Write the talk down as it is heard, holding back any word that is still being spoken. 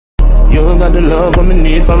got the love I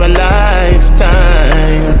need for a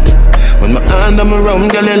lifetime. When my hand on my rum,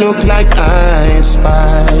 girl, you look like I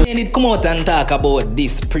spy. And it come out and talk about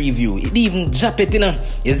this preview. It even drop it, you know.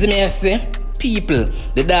 You see me, I say, people,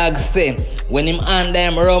 the dog say, when him hand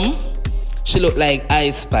them rum, she look like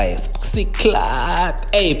Ice Spice. See, clat.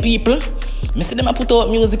 Hey, people, I see them a put out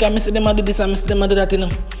music and I see them a do this and I see them a do that, you know.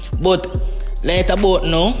 But, like about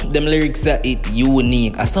now, them lyrics are it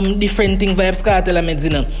unique. As some different thing Vybz Kartel and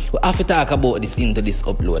Medina. We have to talk about this into this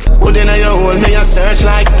upload. But then you hold me a search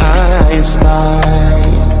like I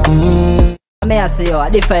spy. May I say a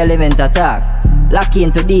different element attack. Lock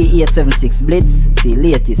into the 876 Blitz, the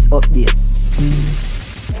latest updates.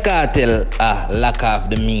 Vybz Kartel lack off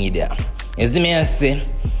the media. You see me I say,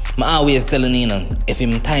 I always telling you, if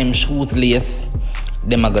him time shoes lace,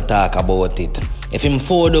 them a go talk about it. If him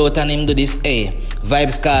fold out and him do this, hey,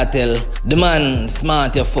 Vybz Kartel, the man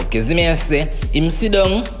smart you fuck. You see me I say, him sit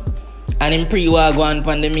down and him pre-war go on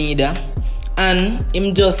pan the media and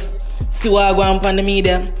him just see what go on pan the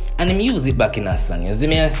media and him use it back in a song. You see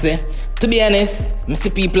me I say, to be honest, I see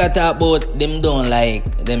people talk about them don't like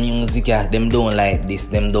the music, them don't like this,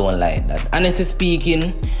 them don't like that. Honestly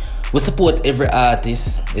speaking, we support every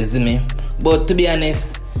artist, you see me? But to be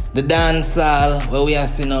honest, the dancehall where we are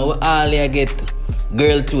seeing now, we all here get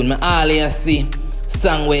girl tune. I all here see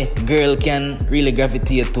song where girl can really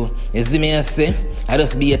gravitate to. You see me I say? I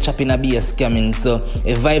just be a chopping a be a scamming. So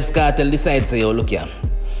if Vybz Kartel decides say, yo, look here.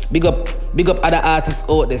 Big up other artists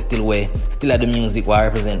out there still have the music where I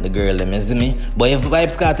represent the girl them, you see me? But if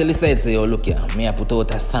Vybz Kartel decides say, yo, look here, me I put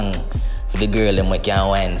out a song for the girl them we can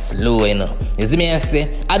wine slow, you know. You see me I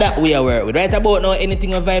say, that we are work with. Right about now,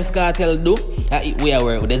 anything what Vybz Kartel do, we are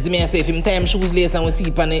work with. You see me I say, if him time shoes lace and we see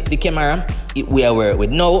it on the camera, we are work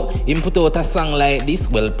with. Now, him put out a song like this,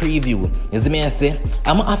 well, preview. You see me I say,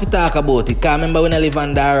 I'm going to have to talk about it. Because remember when I live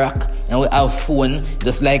on the rock and we have phone,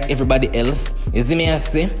 just like everybody else. You see me I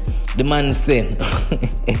say, the man say,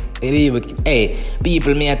 hey,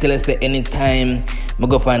 people may I tell us that anytime I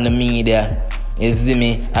go on the media, you see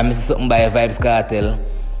me, I miss something by Vybz Kartel.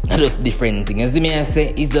 And just different thing. You see me I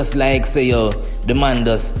say, it's just like say yo, the man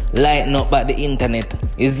just lighten up at the internet.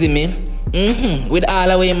 You see me? With all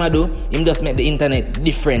the way him do, him just make the internet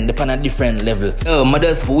different, upon a different level. Oh, I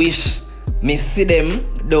just wish me see them,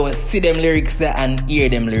 don't see them lyrics there and hear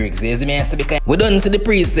them lyrics. You see me? I say because we don't see the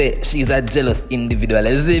priest say she's a jealous individual.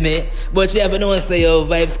 You see me? But she have no say yo,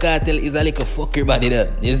 Vybz Kartel is a little fucker body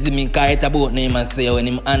there. You see me? Cause it about name and say yo, when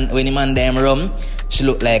him and them rum, she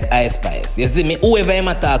look like Ice Spice. You see me? Whoever him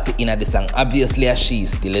talk to in the song, obviously she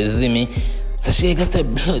still. You see me? So she gonna say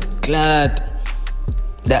blood clot.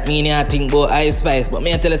 That mean I think about Ice Spice. But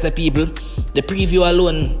me I tell us people, the preview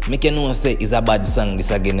alone make you know say is a bad song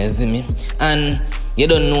this again, you see me? And you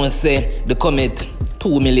don't know say the commit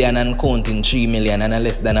 2 million and counting 3 million and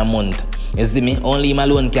less than a month. You see me? Only him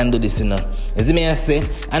alone can do this, you know. You see me I say?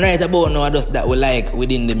 And right about now just that we like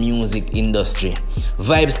within the music industry.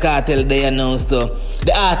 Vybz Kartel there now, so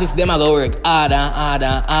the artists them are gonna work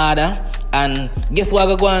harder. And guess what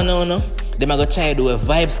I go on now? Them are gonna try to do a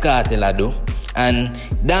Vybz Kartel I do. And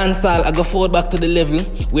dancehall I go forward back to the level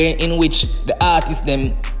where in which the artists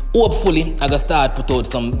them hopefully I go start put out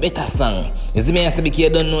some better song. You see me I say because you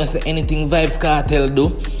don't know say anything Vybz Kartel do,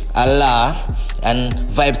 Allah and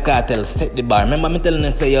Vybz Kartel set the bar. Remember me telling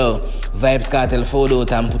you say yo, Vybz Kartel forward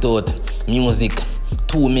out and put out music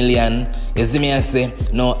 2 million. You see me I say,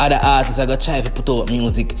 no other artists are gonna try to put out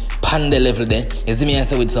music pan the level there. You see me I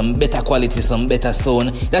say with some better quality, some better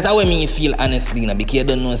sound. That's how me feel honestly now, because you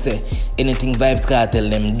don't know say anything Vybz Kartel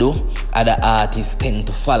them do, other artists tend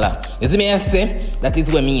to follow. You see me I say, that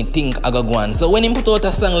is where me think I go on. So when him put out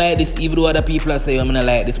a song like this, even though other people are saying I'm not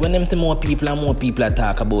like this, when them say more people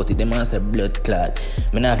talk about it, them say blood clot.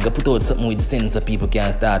 I have to put out something with sense so people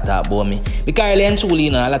can start talk about me. Because really and truly,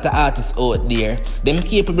 you know, a lot of artists out there, them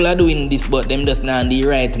capable of doing this, but them just not the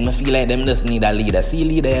right thing. I feel like them just need a leader. See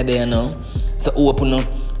leader there now. So open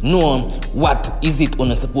know what is it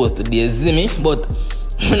when supposed to be, see me? But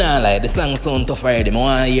I not like the song sound tough already. I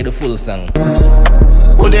want to hear the full song.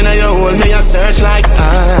 But then you hold me a search like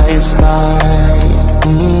I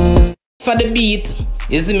spy. For the beat,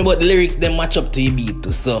 you see me, but the lyrics them match up to the beat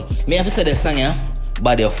too. So me have to say the song, yeah,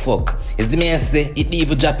 body of fuck. You see me I say it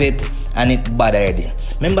even drop it and it bad already.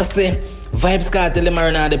 Remember say Vybz Kartel them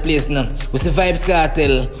are the place now. We see Vybz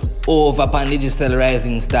Kartel over upon Digital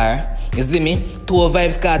Rising Star. You see me? 2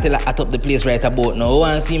 Vybz Kartel at up the place right about now. We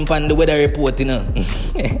want to see him on the weather report, you know.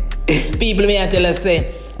 People may tell us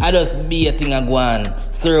say, I just be a thing a go on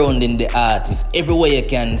surrounding the artist. Everywhere you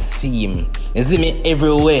can see him. You see me?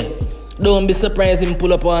 Everywhere. Don't be surprised him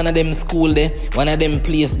pull up one of them school there, one of them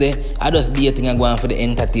place there. I just do a thing I go on for the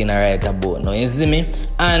entertainer right about now, you see me?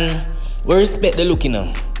 And we respect the look, you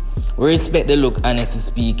know. We respect the look, honestly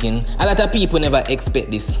speaking. A lot of people never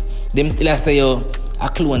expect this. Them still say, yo, I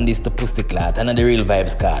clone this to Pussy Clot and the real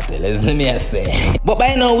Vybz Kartel, you see me I say. But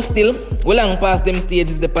by now still, we long past them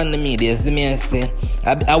stages upon the media, you see me I say.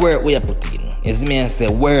 I work where I put in, you see me I say,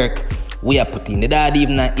 work we are putting. The dog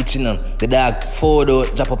even not itching up. The dog photo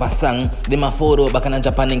drop up a song. Then my photo back and a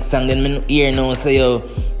drop a next song. Then me hear now say yo,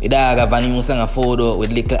 the dog have a new song a photo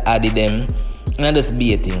with little added them. And I just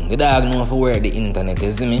be a thing. The dog know how to work the internet,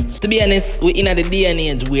 you see me? To be honest, we in a day and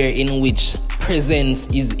age where in which presence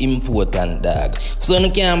is important, dog. So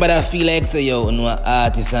you can't bother feel like say yo, you know an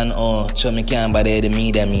artist and so me can't bother the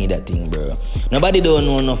media thing, bro. Nobody don't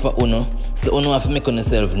know enough for uno. So you have to make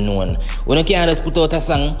yourself known. When you can't just put out a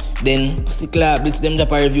song, then Pussy Clot blitz them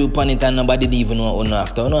drop a review upon it and nobody even know what you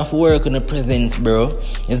after. You have to work on the presence, bro.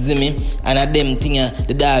 You see me? And at them thing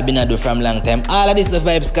the dog been a do from long time. All of this the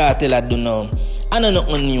Vybz Kartel I do now. I know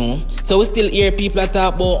nothing new. So we still hear people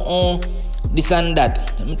talk about this and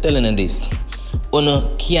that. I'm telling you this.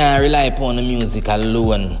 You can't rely upon the music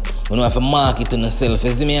alone. You have to market on yourself,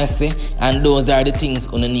 you see me I say? And those are the things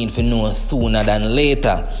you need to know sooner than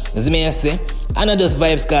later. You see me I say? And not just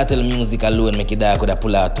Vybz Kartel music alone make it dog could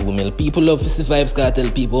pull out 2 mil. People love to see Vybz Kartel,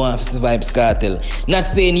 people want to see Vybz Kartel. Not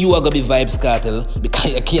saying you are going to be Vybz Kartel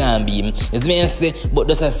because you can't be him. You see me I say? But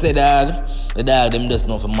just I say dog, the dog them just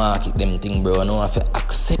know to market them thing, bro. No have to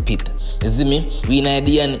accept it. You see me? We in a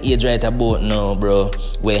day and age right about now, bro,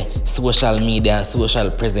 where social media and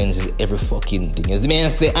social presence is every fucking thing. You see me I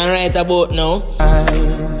say? And right about now,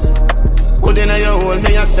 within your hold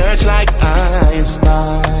me a search like I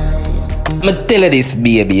spy. me tell you this,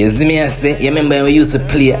 baby. You see me I say? You remember when we used to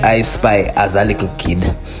play I Spy as a little kid?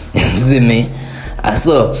 You see me? And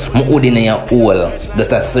so, I would in your hole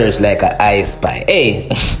just a search like a I Spy. Hey,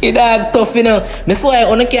 the dog tough, you know. I saw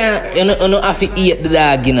you can't, you know, have to eat the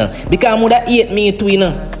dog, you know. Because I would have eat me too, you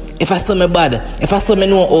know. If I saw me bad, if I saw me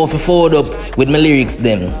know how to forward up with my lyrics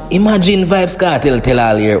them. Imagine Vybz Kartel tell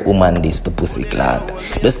all your woman this to Pussy Clot.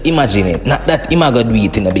 Just imagine it. Not that him a go do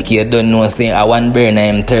it, you know, because you don't know saying I one burn I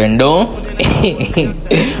am turned down.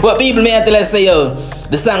 But people may tell us say yo,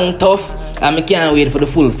 the song tough. And I can't wait for the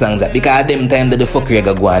full song that because them time that the fuckery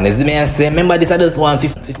go on. You see me I say? Remember this I just want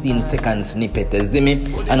 15 second snippet, you see me?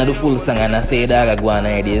 And the full song and I say that go on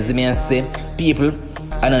already. You see me I say? People,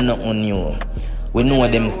 I don't know on you. We know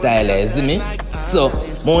them style, you see me? So,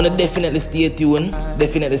 I want to definitely stay tuned.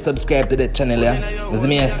 Definitely subscribe to the channel, yeah? You see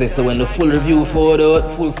me I say? So when the full review forward out,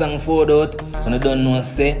 full song forward out, when you don't know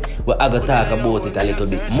say, well, I go talk about it a little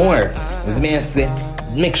bit more. You see me I say?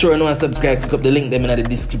 Make sure you subscribe, click up the link them in the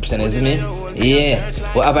description, you see me? Yeah.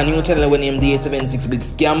 We have a new channel we named the 876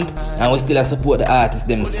 Blitz Camp and we still support the artists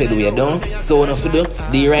them said we are done. So when you do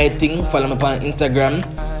the right thing, follow me on Instagram.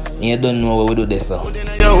 And you don't know what we do this so.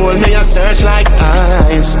 Me a search like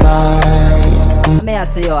I spy. May I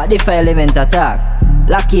say yo, a Defy Element attack.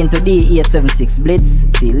 Lock into the 876 Blitz,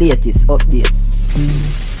 the latest updates.